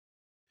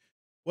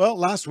Well,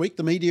 last week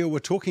the media were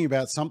talking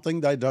about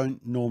something they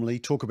don't normally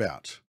talk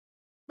about: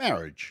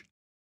 marriage.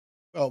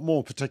 Well,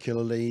 more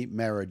particularly,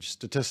 marriage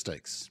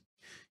statistics.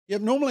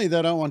 Yet normally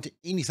they don't want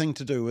anything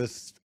to do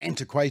with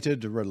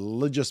antiquated,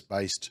 religious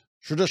based,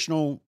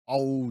 traditional,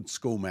 old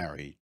school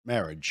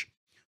marriage.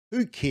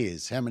 Who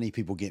cares how many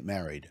people get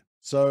married?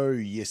 So,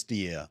 yes,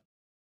 dear.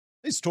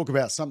 Let's talk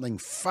about something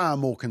far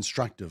more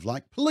constructive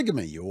like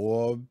polygamy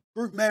or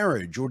group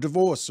marriage or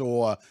divorce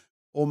or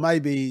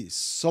maybe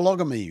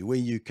sologamy where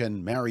you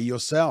can marry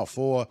yourself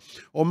or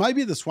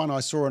maybe this one I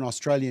saw in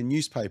Australian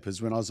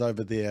newspapers when I was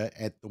over there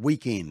at the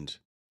weekend.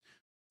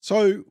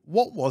 So,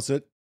 what was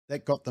it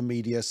that got the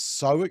media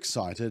so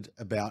excited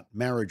about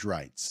marriage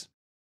rates?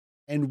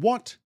 And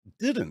what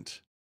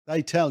didn't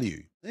they tell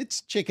you?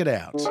 Let's check it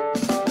out.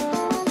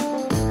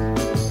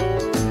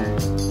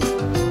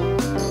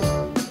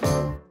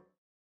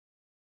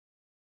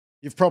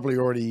 You've probably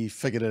already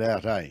figured it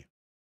out, eh?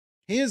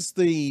 Here's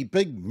the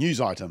big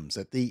news items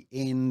at the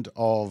end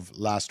of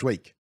last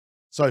week.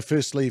 So,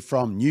 firstly,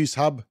 from News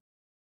Hub,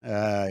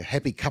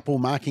 happy couple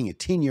marking a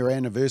 10-year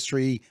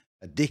anniversary,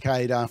 a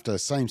decade after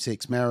same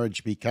sex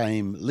marriage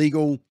became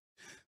legal.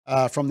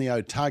 From the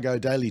Otago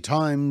Daily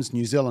Times,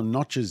 New Zealand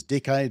notches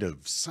decade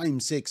of same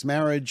sex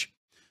marriage.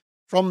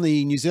 From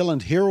the New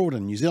Zealand Herald,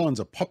 and New Zealand's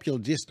a popular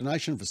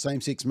destination for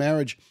same sex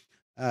marriage,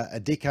 a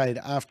decade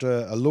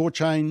after a law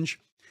change.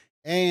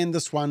 And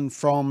this one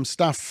from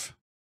Stuff,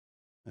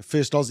 the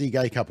first Aussie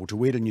gay couple to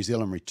wed in New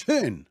Zealand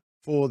return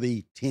for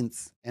the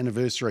 10th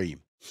anniversary.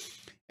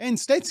 And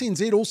Stats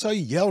NZ also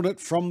yelled it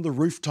from the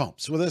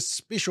rooftops with a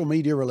special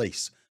media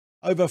release.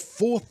 Over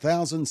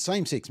 4,000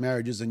 same-sex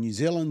marriages in New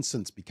Zealand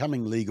since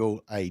becoming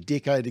legal a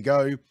decade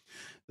ago.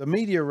 The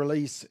media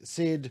release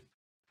said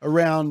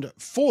around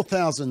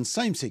 4,000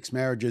 same-sex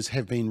marriages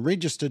have been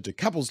registered to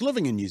couples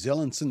living in New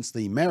Zealand since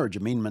the Marriage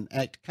Amendment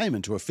Act came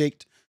into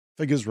effect.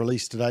 Figures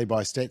released today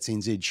by Stats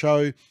NZ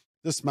show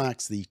this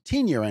marks the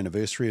 10-year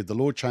anniversary of the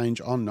law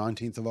change on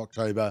 19th of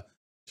October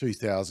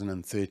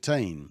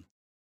 2013.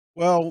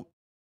 Well,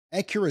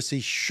 accuracy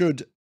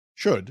should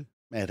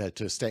matter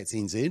to Stats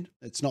NZ.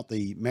 It's not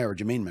the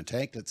Marriage Amendment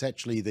Act, it's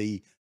actually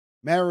the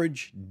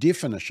Marriage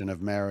Definition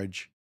of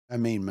Marriage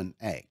Amendment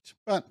Act.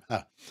 But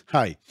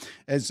hey,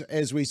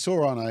 as we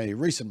saw on a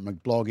recent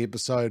McBlog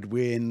episode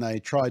when they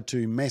tried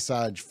to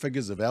massage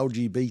figures of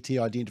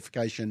LGBT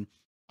identification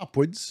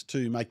upwards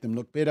to make them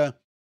look better,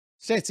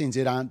 Stats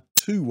NZ aren't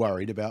too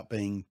worried about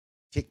being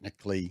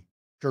technically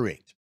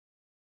correct.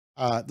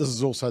 This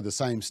is also the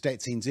same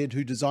Stats NZ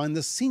who designed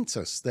the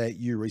census that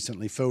you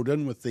recently filled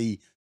in with the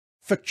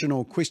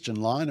fictional question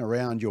line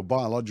around your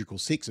biological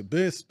sex at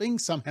birth being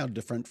somehow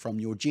different from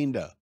your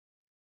gender.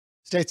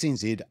 Stats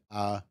NZ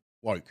are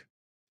woke.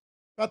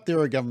 But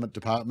they're a government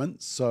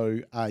department, so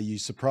are you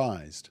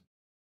surprised?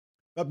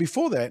 But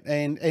before that,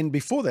 and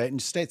before that,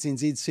 Stats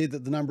NZ said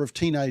that the number of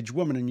teenage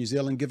women in New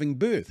Zealand giving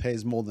birth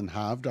has more than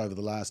halved over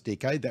the last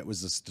decade. That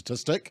was the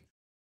statistic.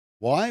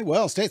 Why?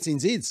 Well, Stats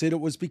NZ said it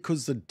was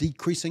because the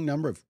decreasing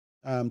number of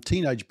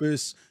teenage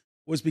births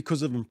was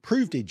because of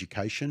improved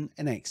education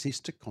and access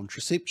to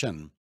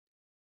contraception.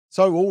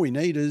 So all we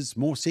need is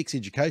more sex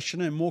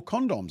education and more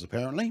condoms,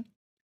 apparently.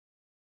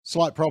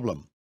 Slight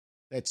problem.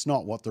 That's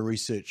not what the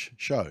research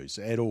shows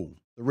at all.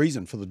 The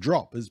reason for the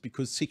drop is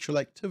because sexual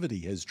activity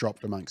has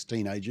dropped amongst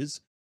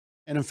teenagers.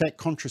 And in fact,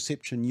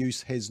 contraception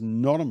use has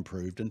not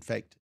improved. In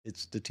fact,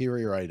 it's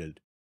deteriorated.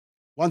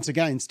 Once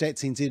again,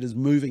 Stats NZ is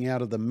moving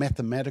out of the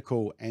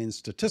mathematical and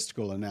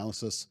statistical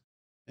analysis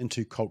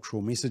into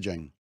cultural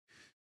messaging.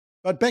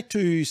 But back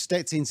to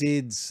Stats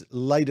NZ's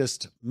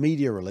latest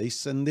media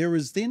release, and there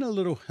is then a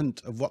little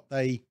hint of what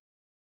they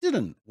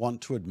didn't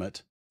want to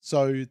admit,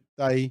 so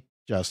they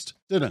just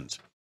didn't.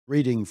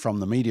 Reading from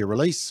the media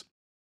release,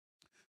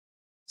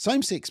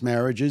 same-sex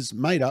marriages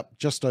made up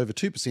just over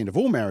 2% of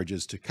all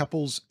marriages to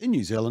couples in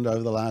New Zealand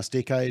over the last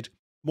decade.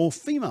 More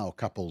female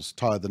couples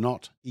tie the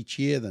knot each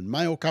year than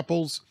male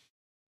couples.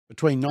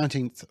 Between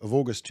 19th of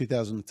August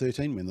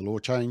 2013, when the law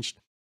changed,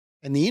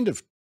 and the end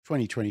of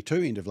 2022,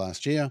 end of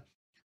last year,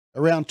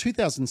 around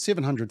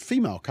 2,700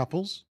 female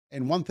couples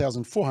and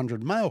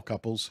 1,400 male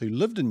couples who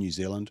lived in New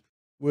Zealand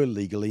were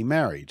legally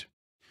married.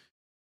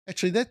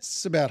 Actually,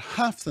 that's about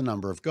half the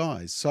number of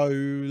guys, so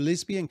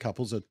lesbian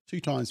couples are 2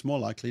 times more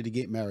likely to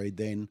get married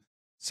than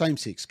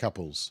same-sex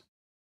couples.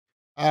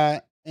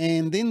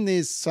 And then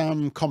there's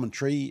some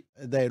commentary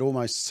that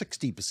almost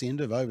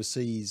 60% of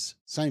overseas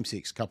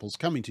same-sex couples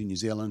coming to New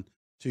Zealand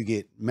to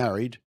get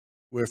married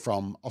were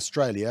from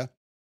Australia.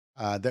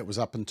 That was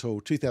up until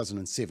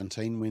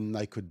 2017 when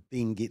they could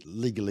then get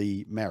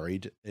legally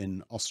married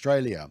in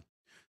Australia.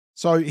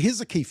 So here's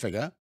the key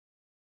figure: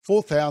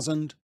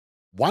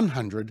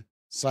 4,100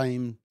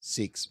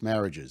 same-sex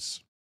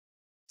marriages.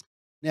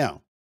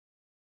 Now,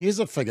 here's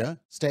a figure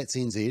Stats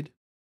NZ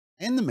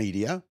and the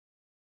media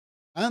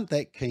aren't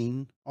that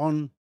keen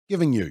on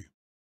giving you.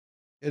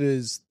 It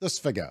is this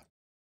figure: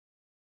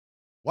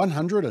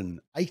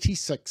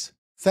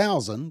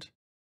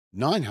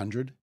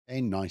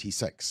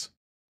 186,996.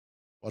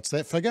 What's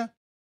that figure?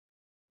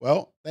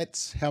 Well,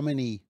 that's how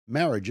many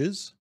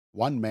marriages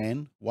one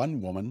man,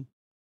 one woman,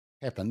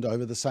 happened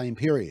over the same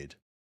period.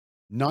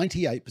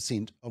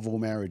 98% of all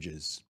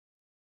marriages.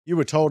 You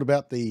were told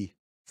about the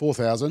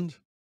 4,000,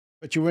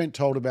 but you weren't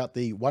told about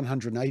the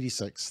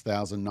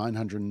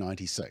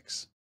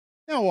 186,996.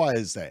 Now, why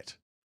is that?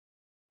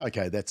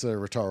 Okay, that's a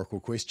rhetorical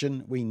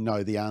question. We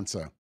know the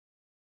answer.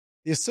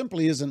 There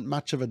simply isn't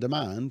much of a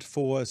demand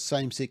for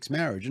same-sex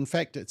marriage. In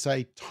fact, it's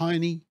a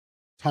tiny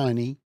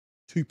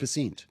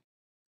 2%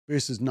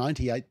 versus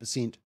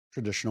 98%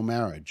 traditional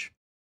marriage.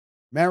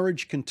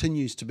 Marriage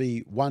continues to be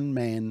one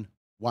man,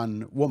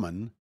 one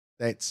woman.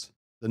 That's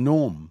the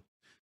norm.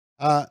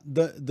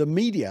 The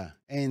media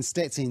and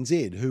Stats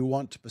NZ, who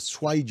want to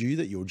persuade you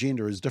that your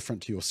gender is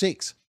different to your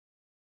sex,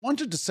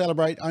 wanted to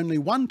celebrate only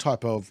one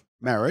type of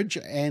marriage,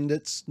 and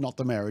it's not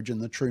the marriage in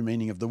the true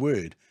meaning of the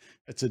word.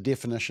 It's a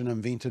definition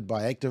invented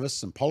by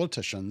activists and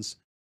politicians,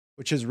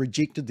 which has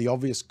rejected the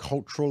obvious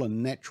cultural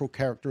and natural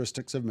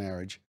characteristics of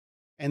marriage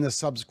and the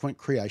subsequent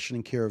creation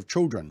and care of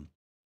children.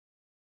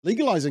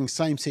 Legalizing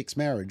same-sex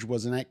marriage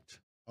was an act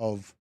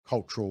of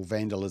cultural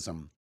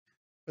vandalism.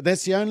 But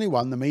that's the only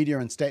one the media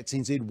and Stats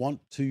NZ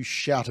want to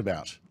shout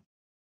about,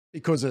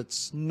 because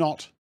it's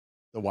not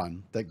the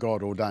one that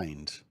God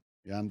ordained.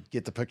 You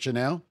get the picture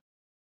now?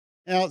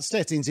 Now,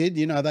 Stats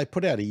NZ, they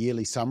put out a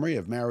yearly summary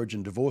of marriage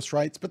and divorce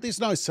rates, but there's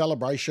no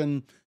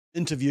celebration,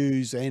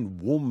 interviews, and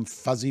warm,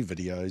 fuzzy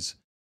videos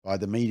by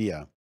the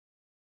media.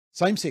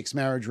 Same-sex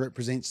marriage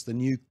represents the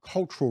new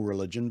cultural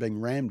religion being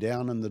rammed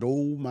down and that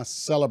all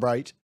must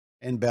celebrate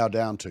and bow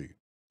down to.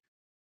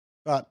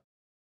 But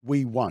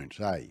we won't,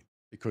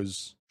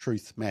 because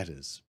truth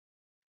matters.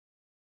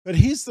 But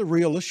here's the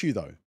real issue,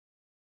 though.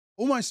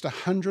 Almost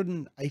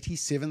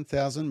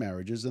 187,000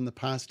 marriages in the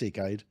past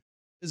decade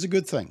is a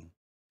good thing.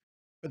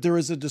 But there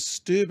is a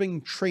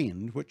disturbing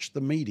trend which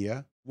the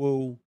media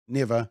will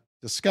never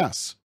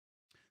discuss.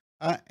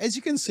 As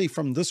you can see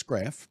from this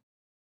graph,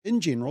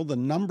 in general, the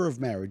number of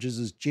marriages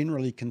is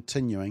generally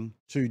continuing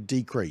to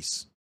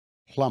decrease,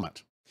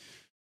 plummet.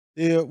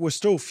 There were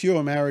still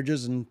fewer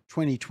marriages in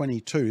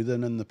 2022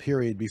 than in the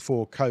period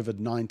before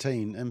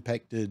COVID-19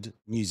 impacted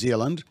New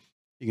Zealand.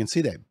 You can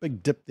see that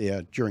big dip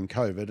there during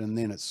COVID, and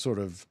then it's sort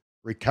of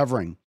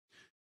recovering.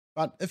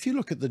 But if you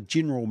look at the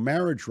general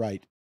marriage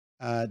rate,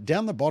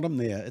 down the bottom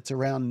there, it's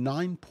around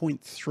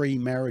 9.3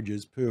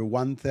 marriages per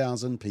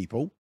 1,000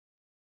 people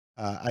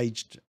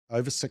aged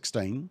over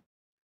 16.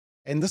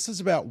 And this is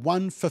about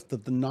 1/5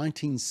 of the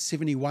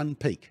 1971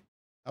 peak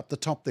up the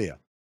top there,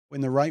 when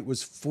the rate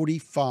was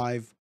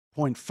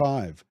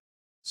 45.5.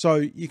 So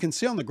you can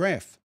see on the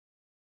graph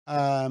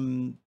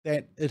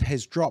that it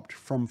has dropped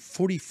from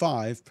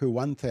 45 per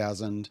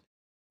 1,000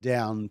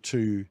 down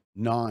to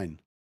 9.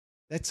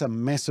 That's a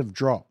massive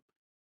drop.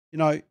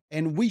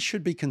 And we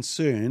should be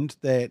concerned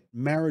that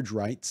marriage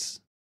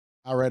rates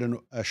are at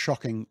a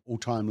shocking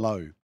all-time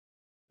low.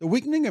 The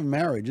weakening of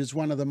marriage is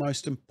one of the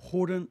most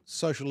important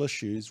social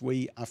issues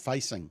we are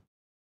facing.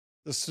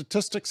 The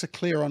statistics are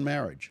clear on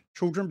marriage.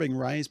 Children being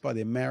raised by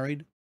their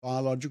married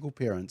biological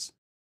parents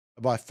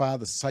are by far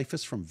the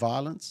safest from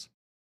violence,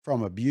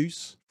 from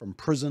abuse, from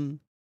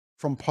prison,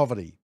 from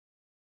poverty.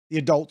 The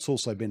adults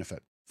also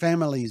benefit.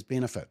 Families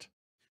benefit.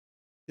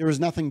 There is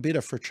nothing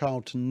better for a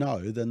child to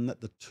know than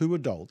that the two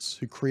adults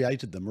who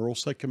created them are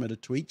also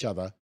committed to each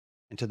other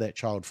and to that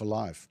child for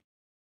life.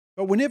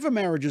 But whenever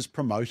marriage is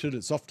promoted,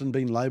 it's often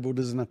been labelled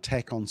as an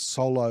attack on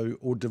solo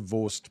or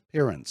divorced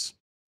parents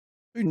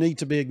who need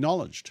to be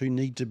acknowledged, who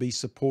need to be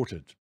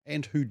supported,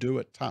 and who do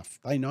it tough.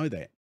 They know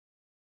that.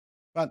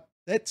 But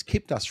that's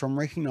kept us from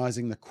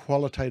recognising the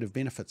qualitative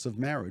benefits of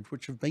marriage,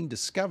 which have been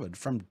discovered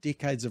from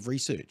decades of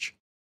research.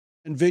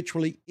 In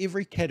virtually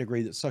every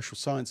category that social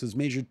science has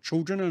measured,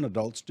 children and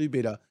adults do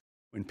better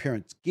when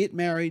parents get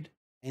married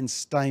and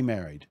stay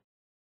married,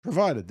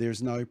 provided there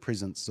is no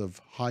presence of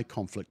high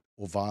conflict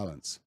or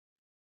violence.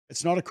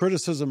 It's not a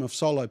criticism of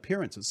solo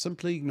parents. It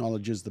simply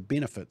acknowledges the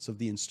benefits of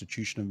the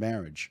institution of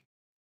marriage.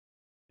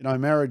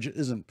 Marriage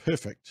isn't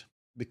perfect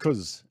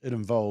because it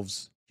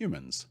involves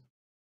humans,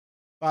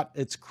 but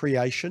its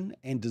creation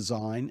and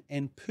design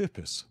and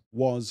purpose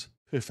was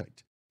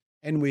perfect,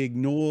 and we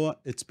ignore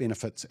its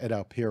benefits at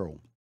our peril.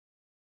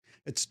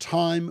 It's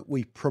time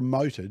we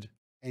promoted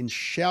and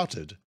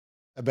shouted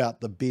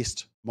about the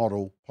best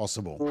model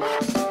possible.